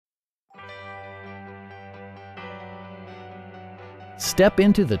Step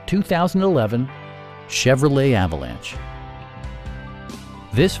into the 2011 Chevrolet Avalanche.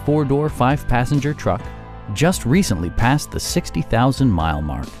 This four-door, five-passenger truck just recently passed the 60,000-mile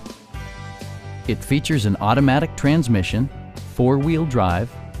mark. It features an automatic transmission, four-wheel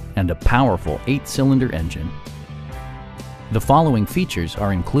drive, and a powerful 8-cylinder engine. The following features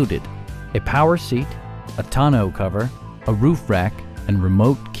are included: a power seat, a tonneau cover, a roof rack, and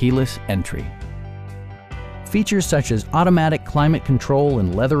remote keyless entry. Features such as automatic climate control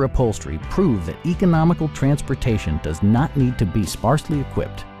and leather upholstery prove that economical transportation does not need to be sparsely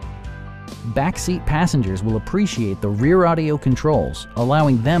equipped. Backseat passengers will appreciate the rear audio controls,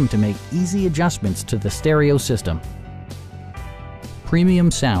 allowing them to make easy adjustments to the stereo system. Premium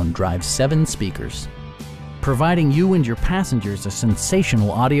sound drives 7 speakers, providing you and your passengers a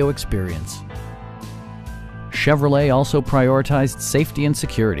sensational audio experience. Chevrolet also prioritized safety and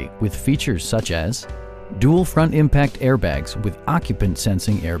security with features such as dual front impact airbags with occupant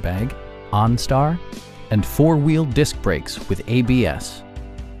sensing airbag, OnStar, and 4-wheel disc brakes with ABS.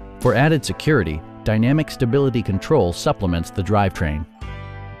 For added security, dynamic stability control supplements the drivetrain.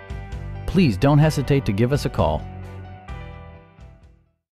 Please don't hesitate to give us a call.